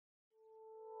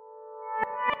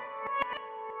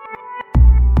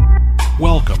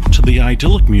Welcome to the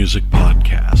Idyllic Music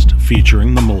Podcast,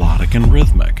 featuring the melodic and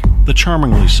rhythmic, the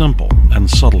charmingly simple and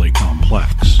subtly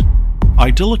complex.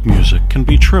 Idyllic music can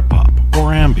be trip-hop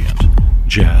or ambient,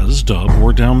 jazz, dub,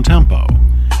 or down-tempo.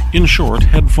 In short,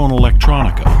 headphone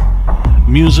electronica.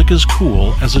 Music as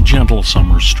cool as a gentle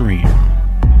summer stream.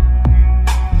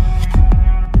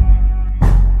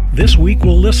 This week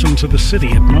we'll listen to the city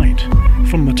at night.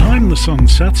 From the time the sun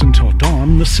sets until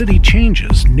dawn, the city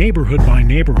changes, neighborhood by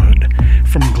neighborhood,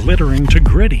 from glittering to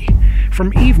gritty.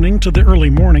 From evening to the early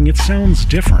morning, it sounds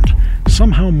different,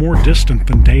 somehow more distant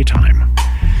than daytime.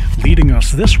 Leading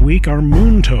us this week are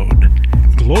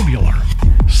Moontoad, Globular,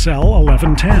 Cell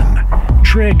 1110,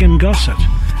 Trig and Gusset,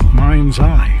 Mind's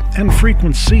Eye, and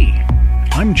Frequency.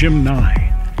 I'm Jim Nye.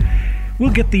 We'll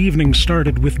get the evening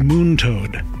started with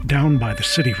Moontoad, down by the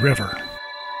city river.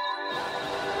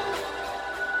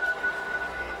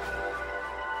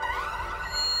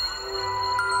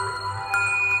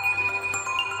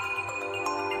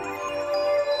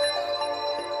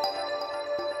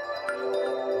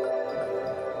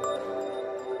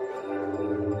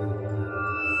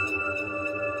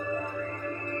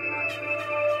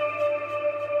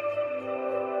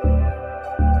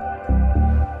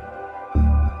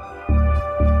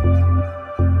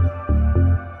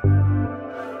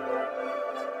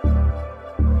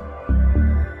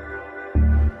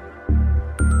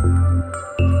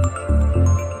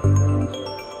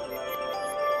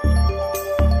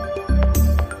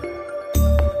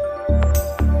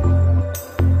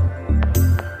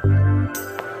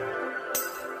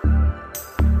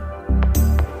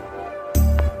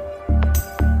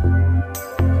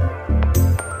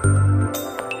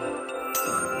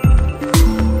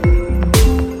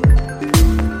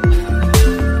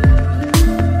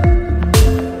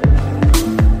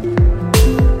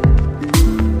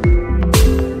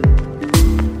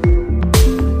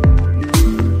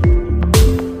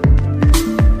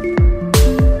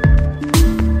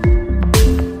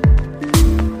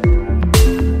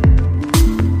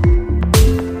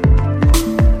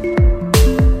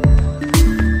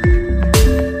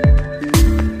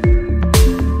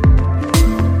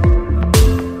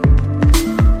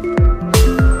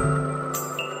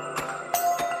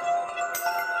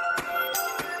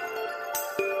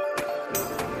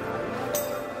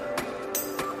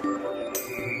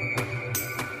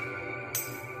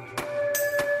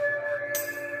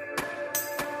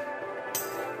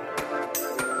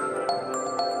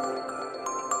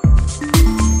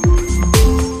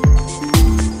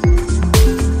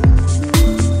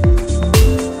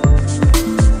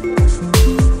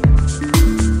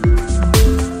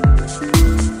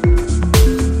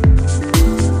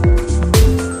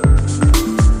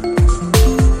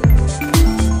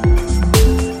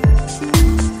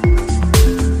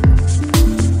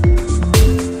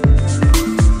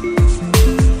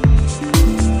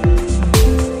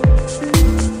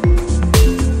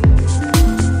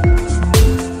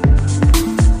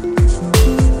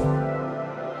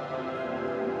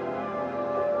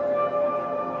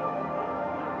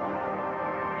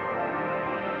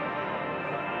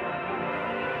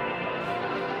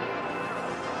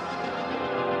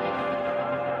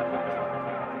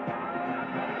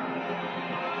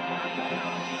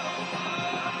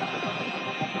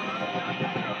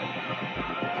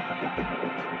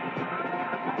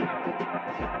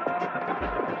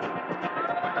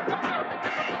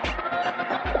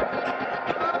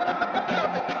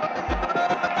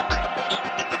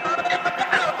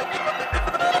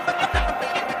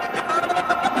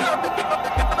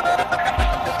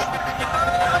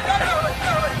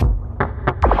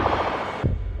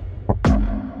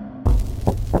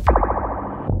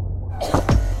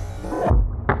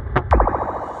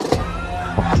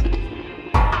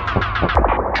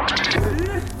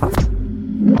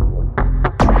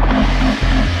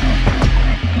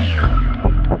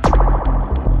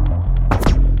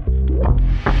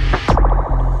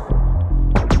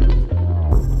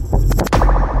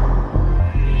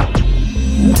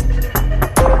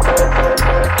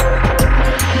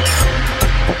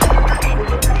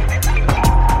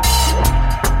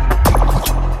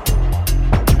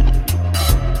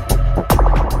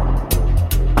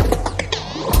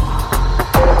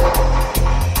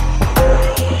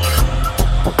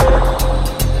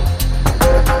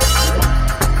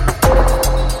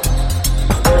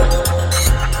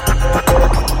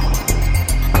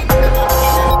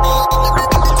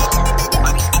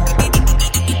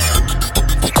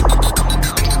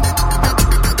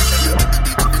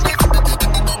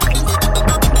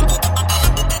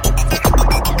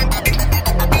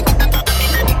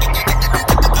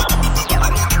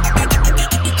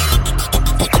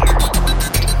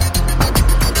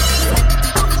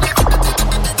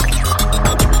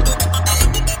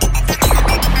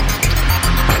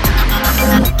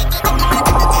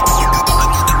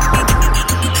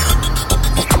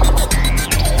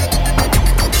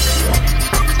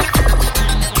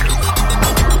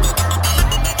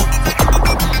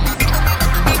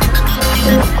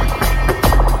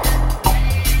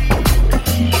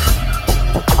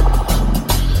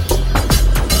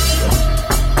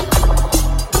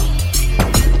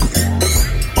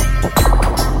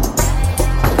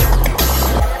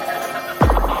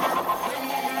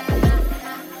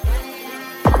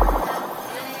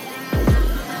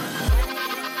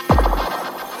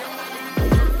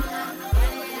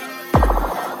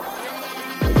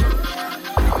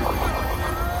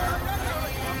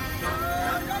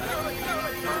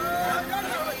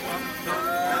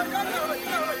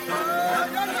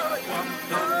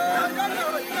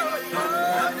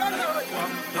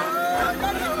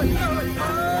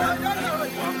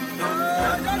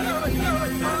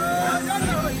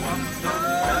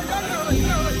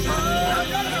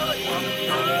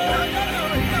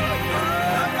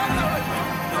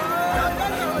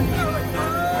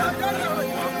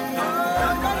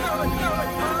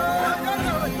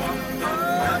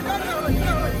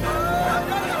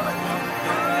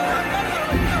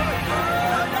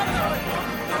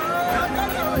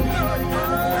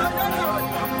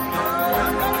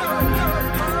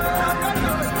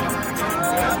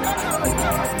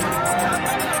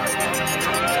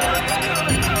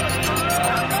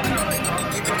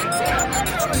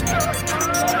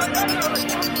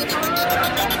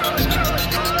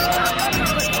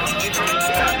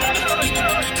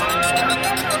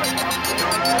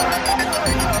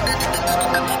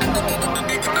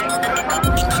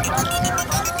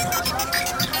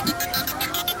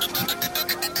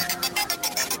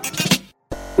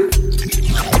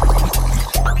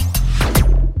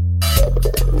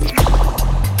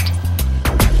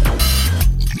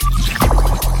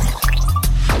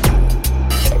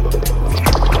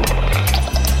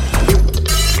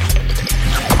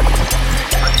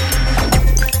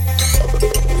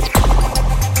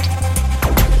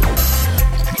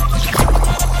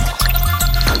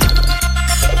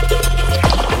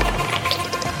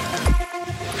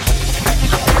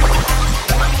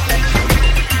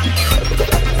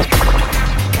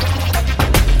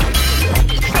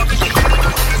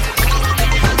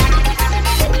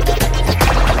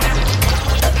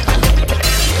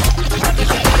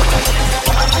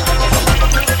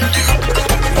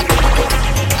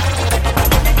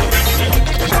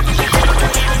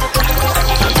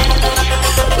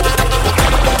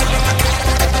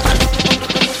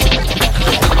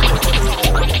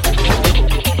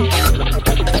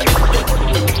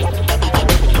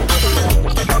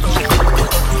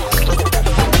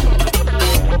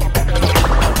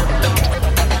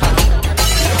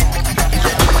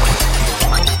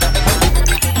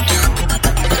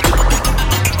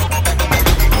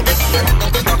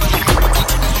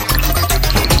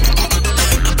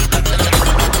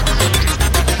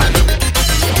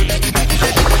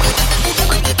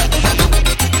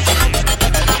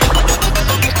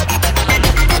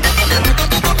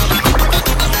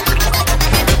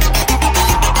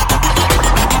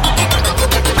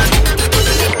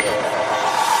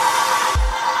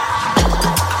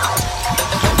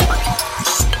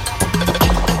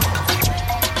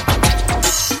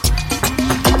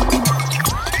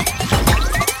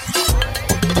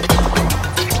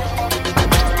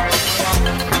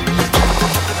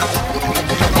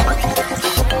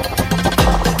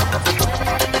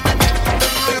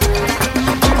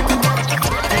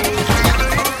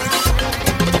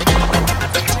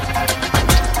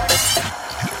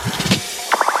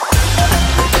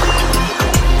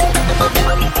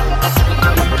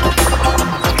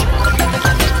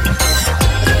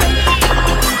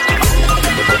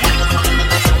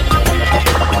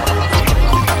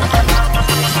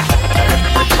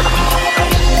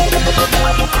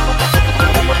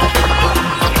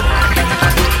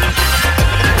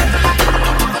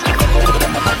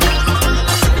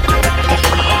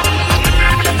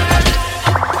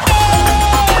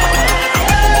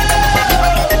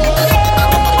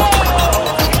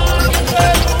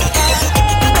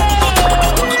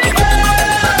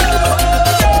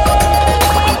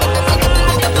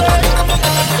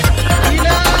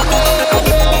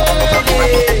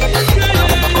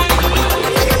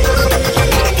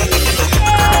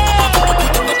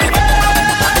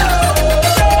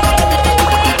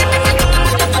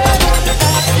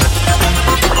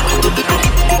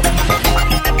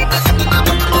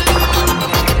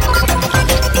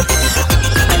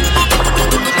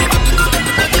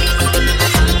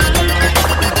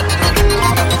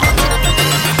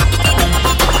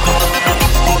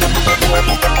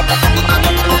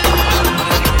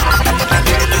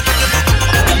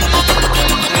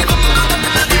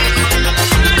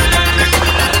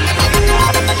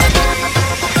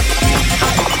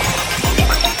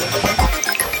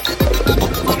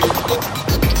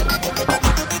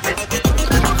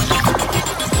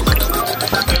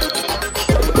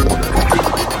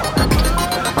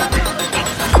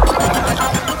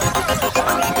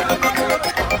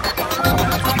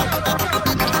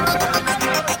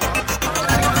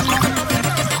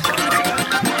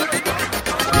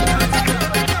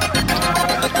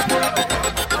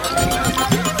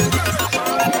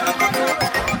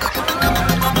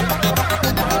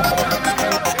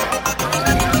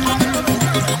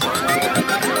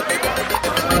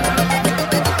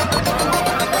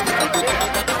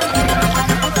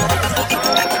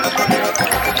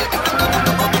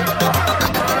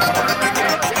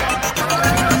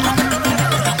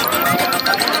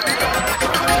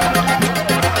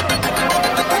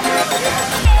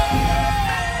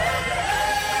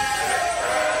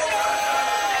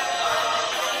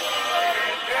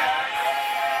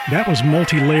 That was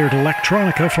multi-layered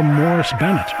electronica from Morris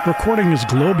Bennett, recording as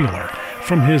Globular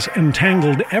from his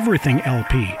Entangled Everything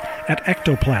LP at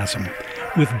Ectoplasm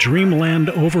with Dreamland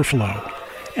Overflow,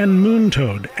 and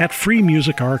Moontoad at Free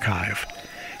Music Archive.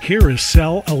 Here is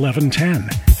Cell 1110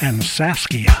 and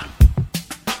Saskia.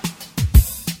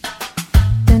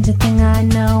 Don't you think I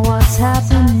know what's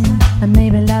happening? I may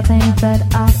be laughing, but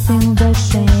I feel the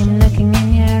shame. Looking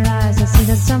in your eyes, I see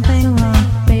there's something wrong.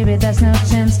 Baby, there's no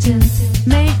chance to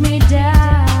make me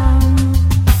down.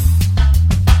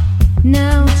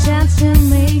 No chance to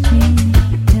make me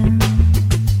down.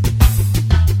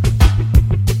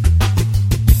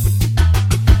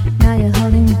 Now you're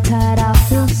holding me tight, I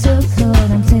feel so cold.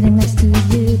 I'm sitting next to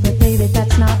you, but baby,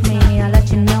 that's not me. I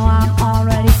let you know I'm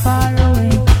already far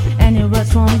away, and your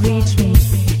words won't reach me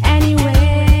anyway.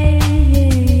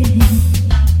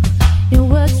 Your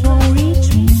words won't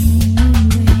reach me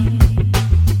anyway.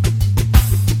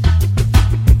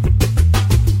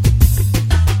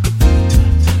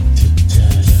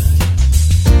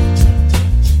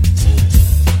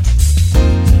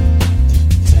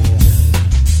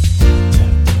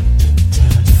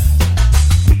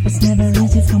 It's never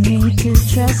easy for me to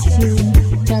trust you.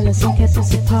 Jealous and kept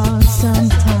us apart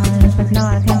sometimes, but now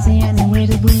I can't see any way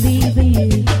to believe in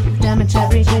you. Damage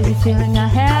every crazy feeling I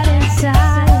had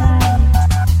inside.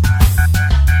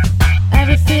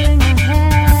 Every feeling I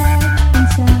had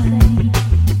inside.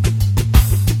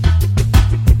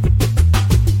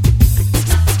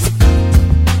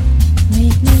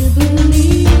 Make me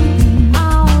believe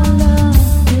our love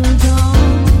will go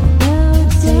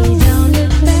on. Say don't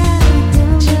look back,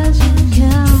 just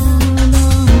count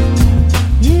on.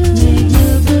 You make me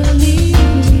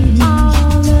believe our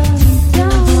love will go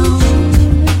on.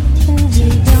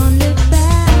 Say don't look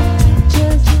back,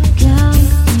 just count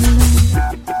on.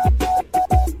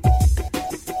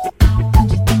 Don't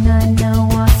you think I know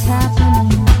what's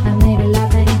happening? I may be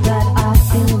laughing, but I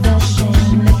feel the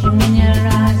shame. Looking in your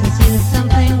eyes, I see there's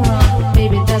something wrong.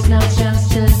 Baby, there's no chance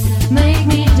to make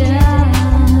me down.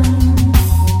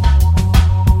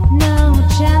 No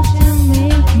chance to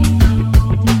make me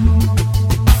down.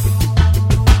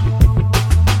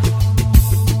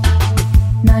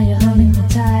 Now you're holding me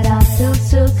tight, I feel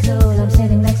so cold. I'm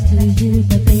sitting next to you,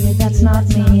 but baby, that's not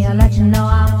me. I let you know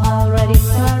I'm already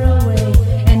far away,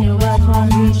 and your words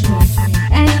won't reach me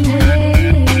anyway.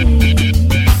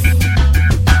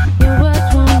 Your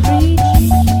words won't reach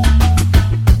me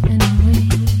anyway.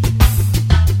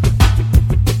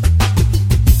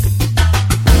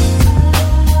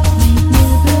 Make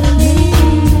me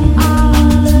believe our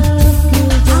love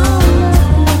will go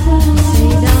on. Say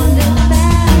don't look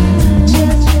back,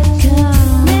 just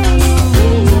come. Make me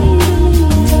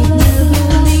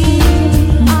believe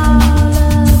our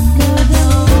love will go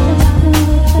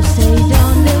on. Say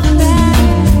don't look back,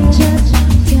 just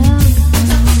come.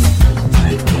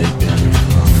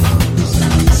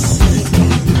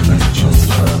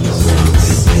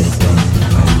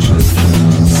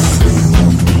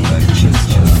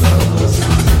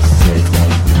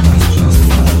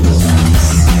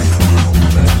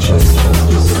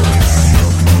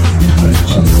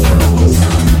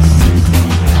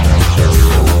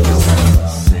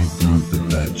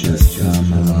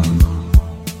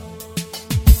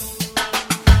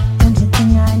 Don't you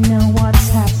think I know what's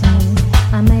happening?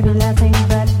 I may be laughing,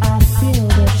 but I feel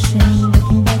the shame.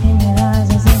 Looking back in your eyes,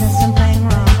 I see there's something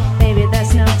wrong. Baby,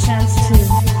 there's no chance to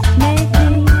make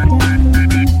me down.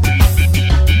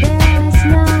 There's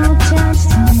no chance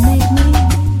to make me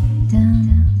down.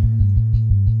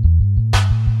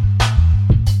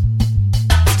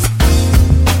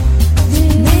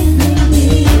 Make me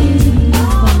believe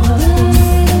our love will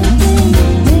go on.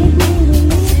 Make me believe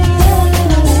our love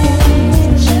will go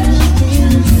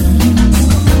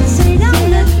on. Say don't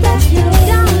look back,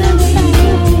 don't look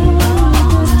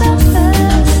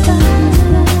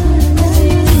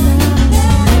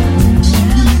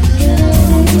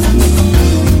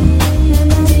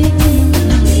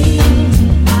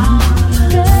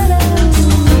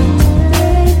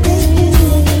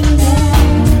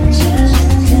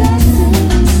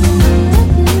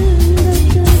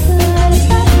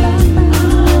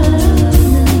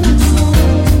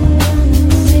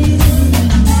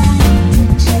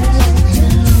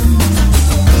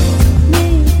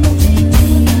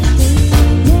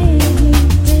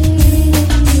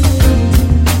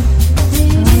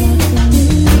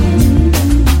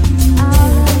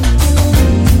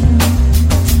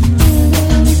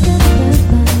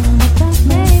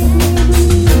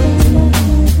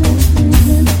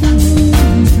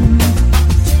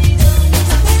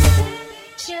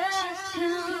Just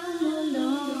come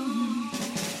along.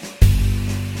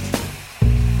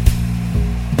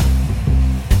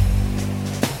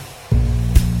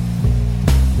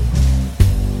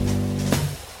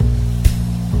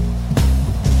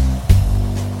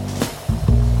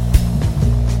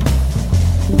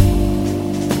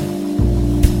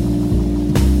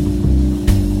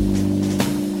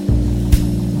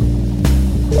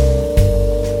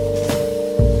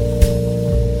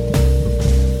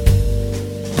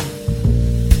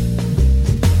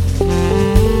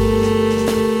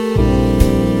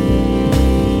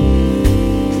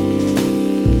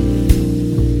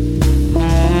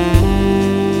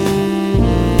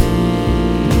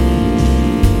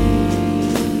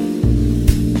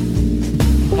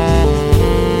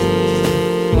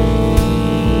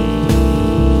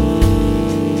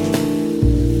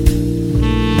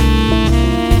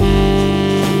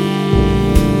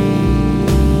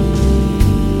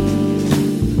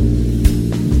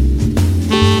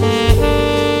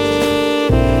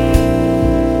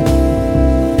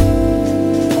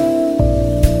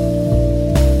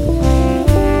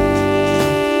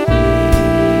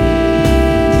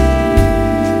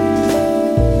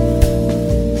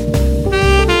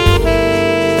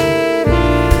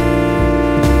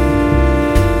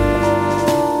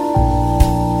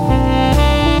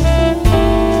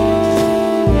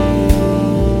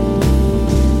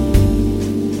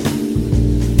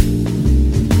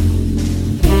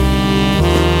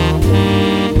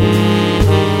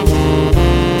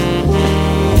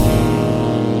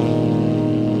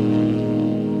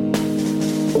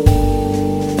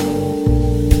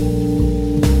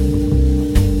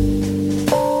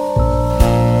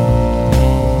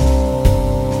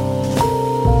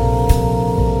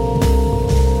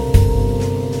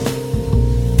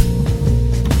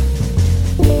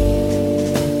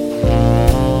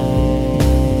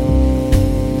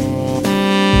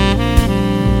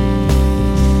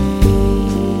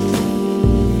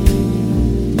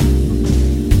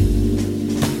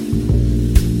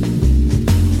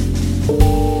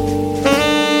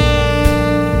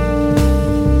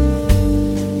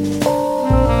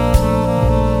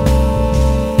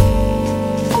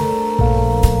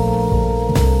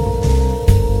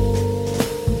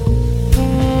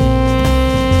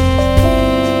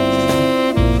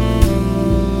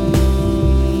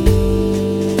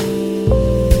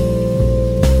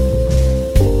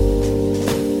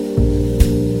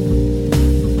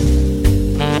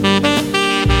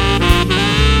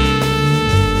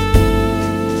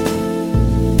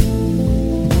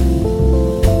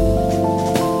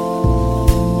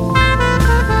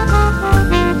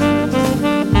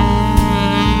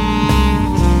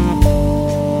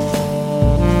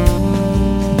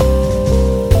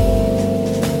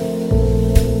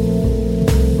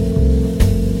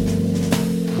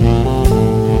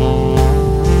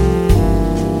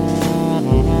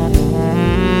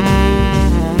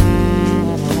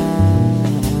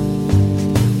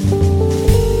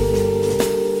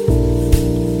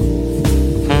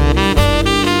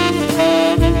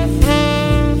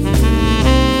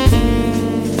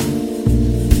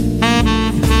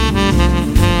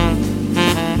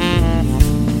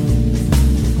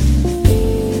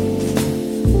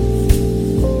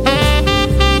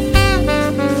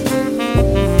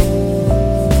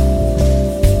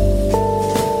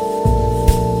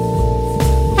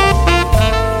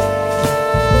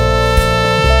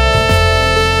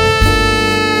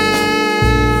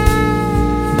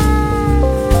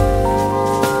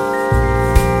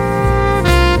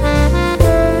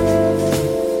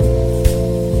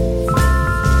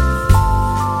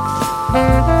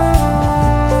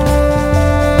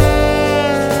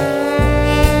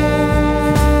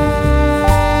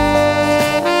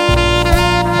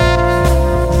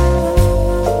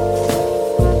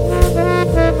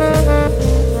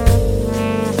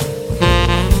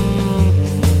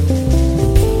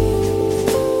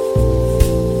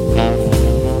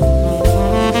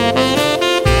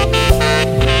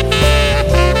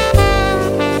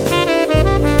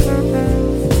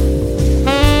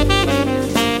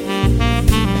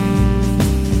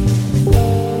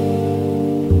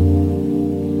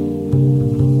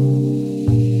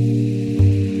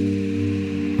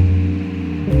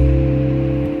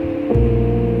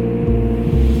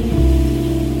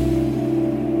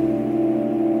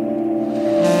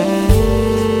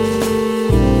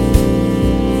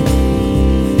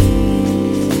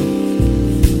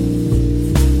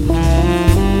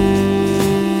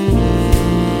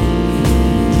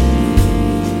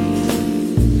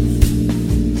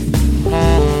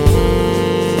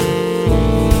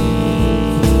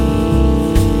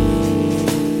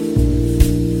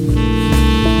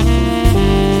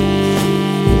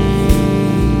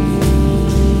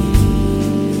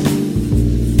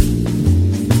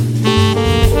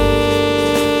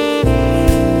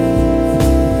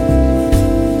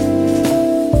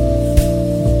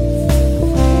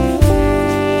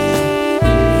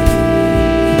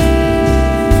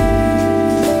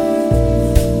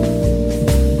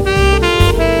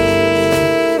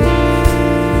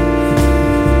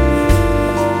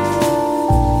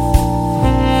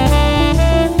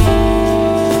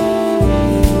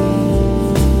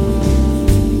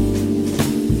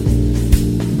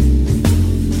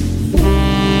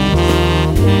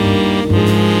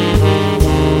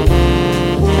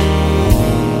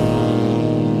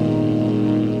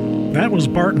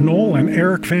 Knoll and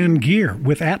Eric Van Geer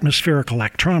with Atmospheric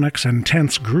Electronics and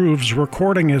Tense Grooves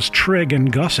recording as Trig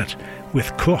and Gusset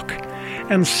with Cook,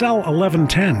 and Cell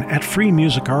 1110 at Free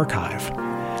Music Archive.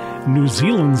 New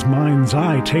Zealand's Mind's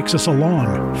Eye takes us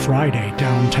along, Friday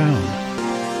Downtown.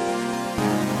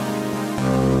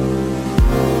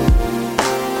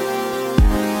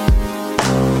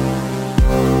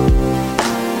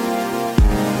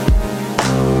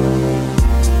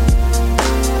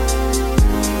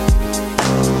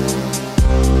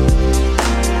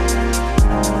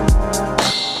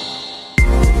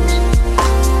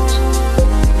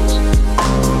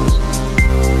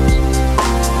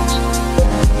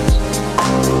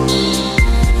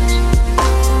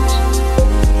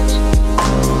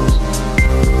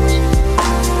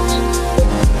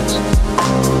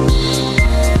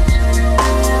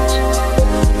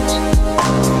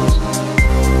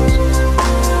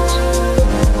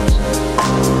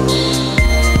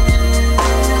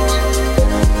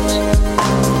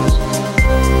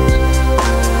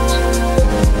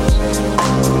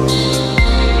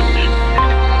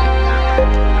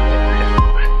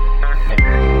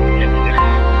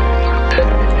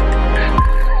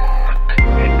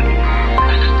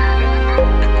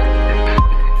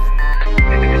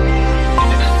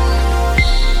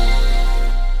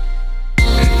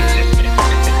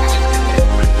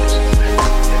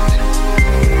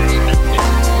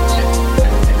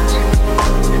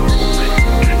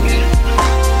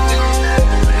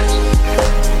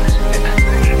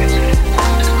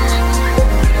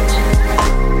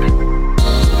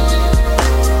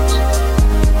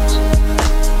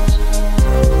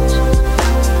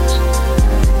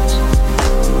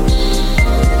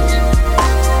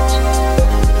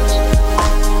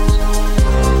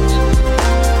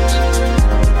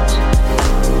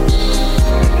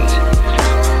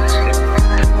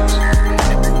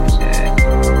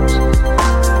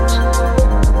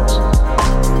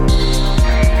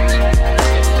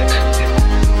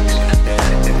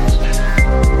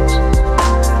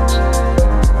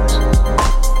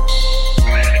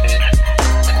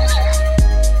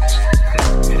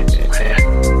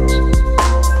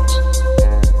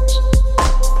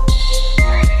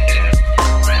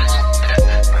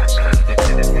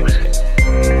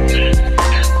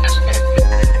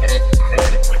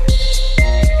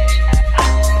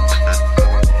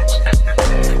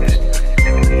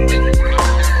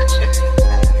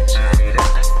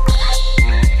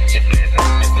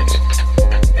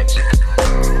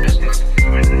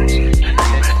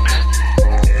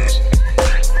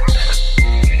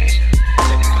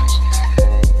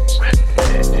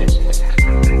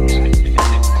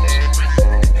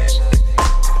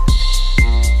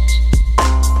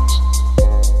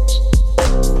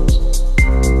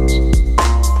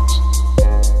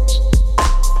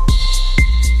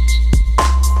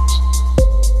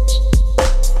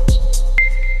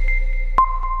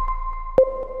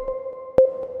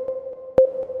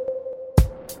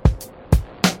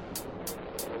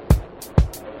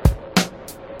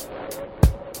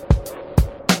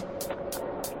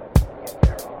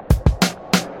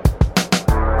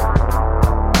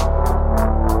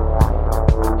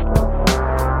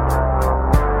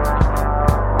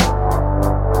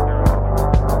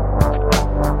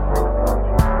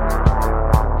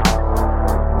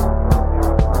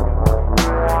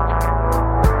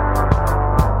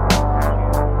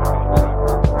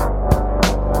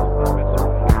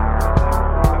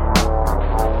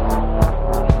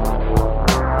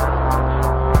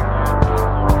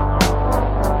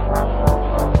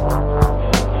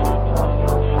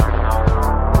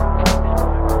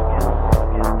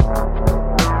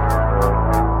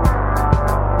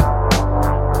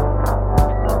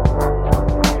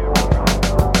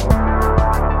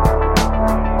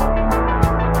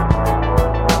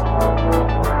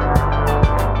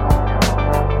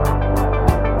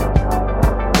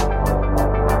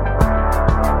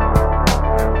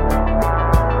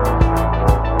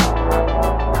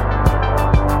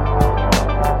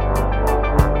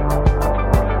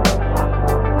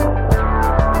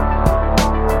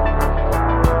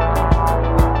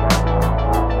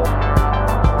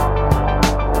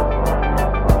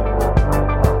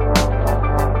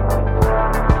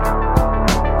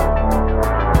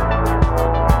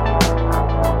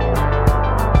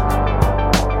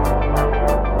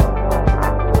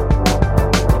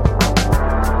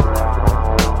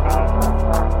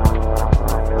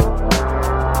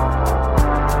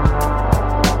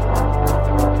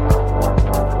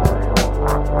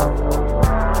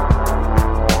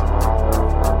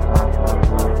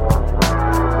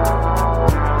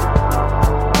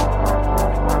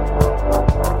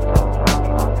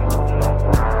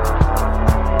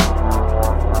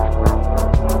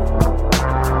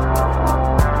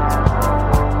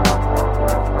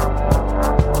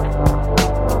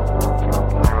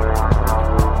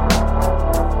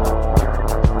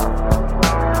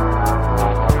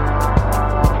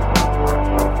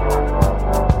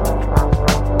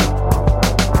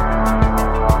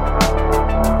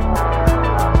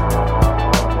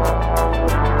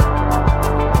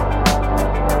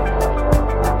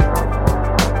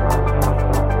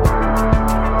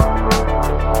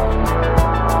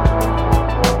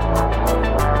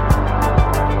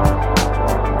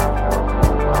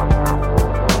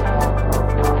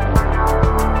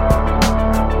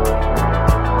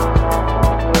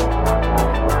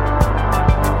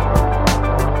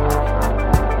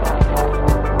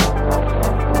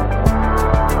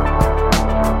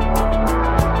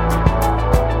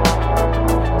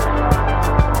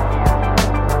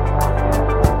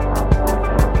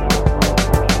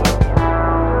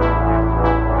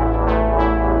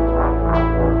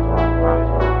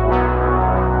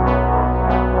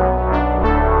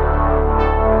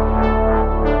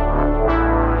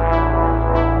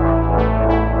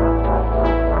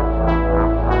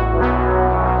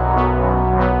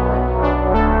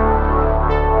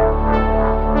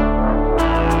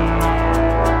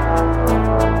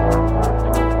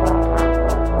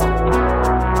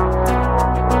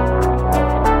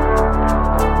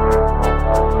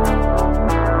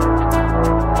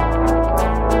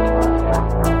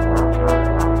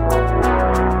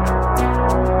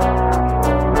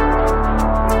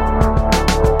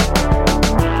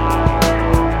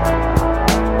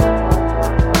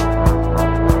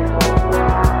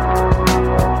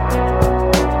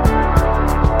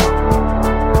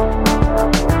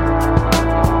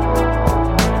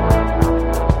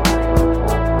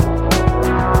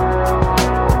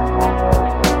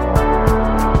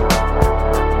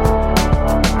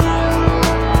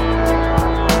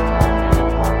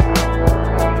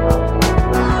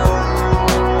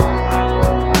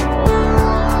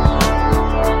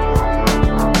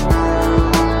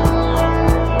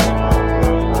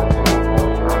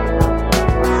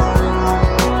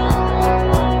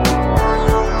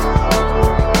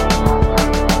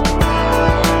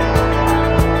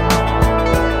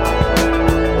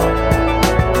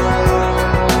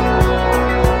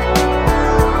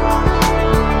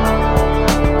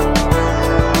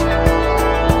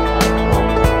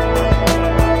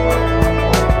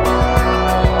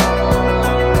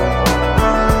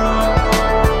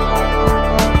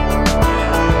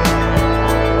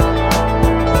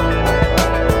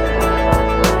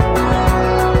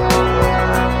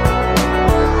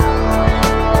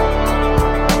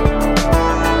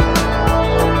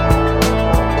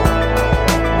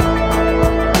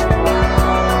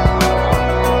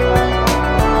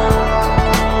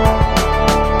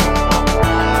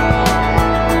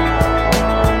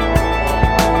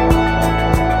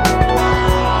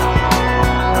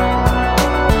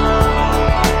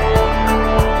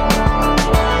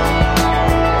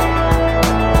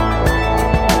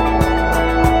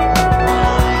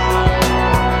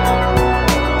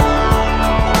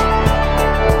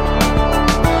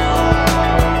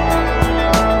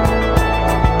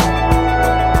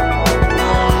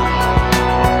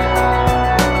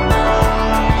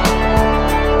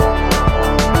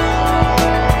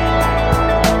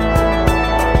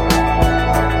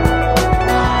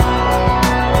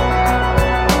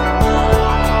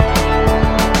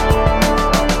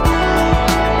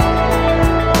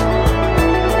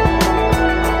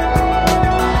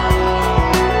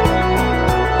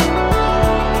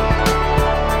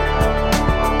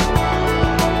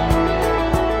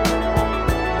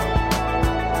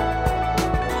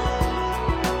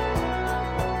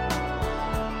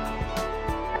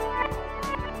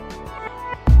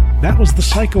 That was the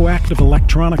psychoactive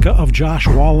electronica of Josh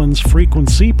Wallen's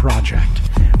Frequency project,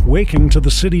 Waking to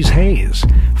the City's Haze,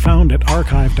 found at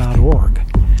archive.org.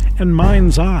 And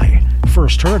Mind's Eye,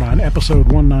 first heard on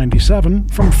episode 197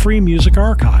 from Free Music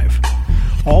Archive.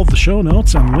 All the show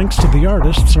notes and links to the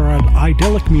artists are at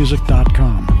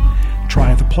idyllicmusic.com.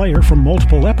 Try the player from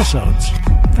multiple episodes.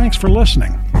 Thanks for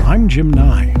listening. I'm Jim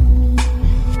Nye.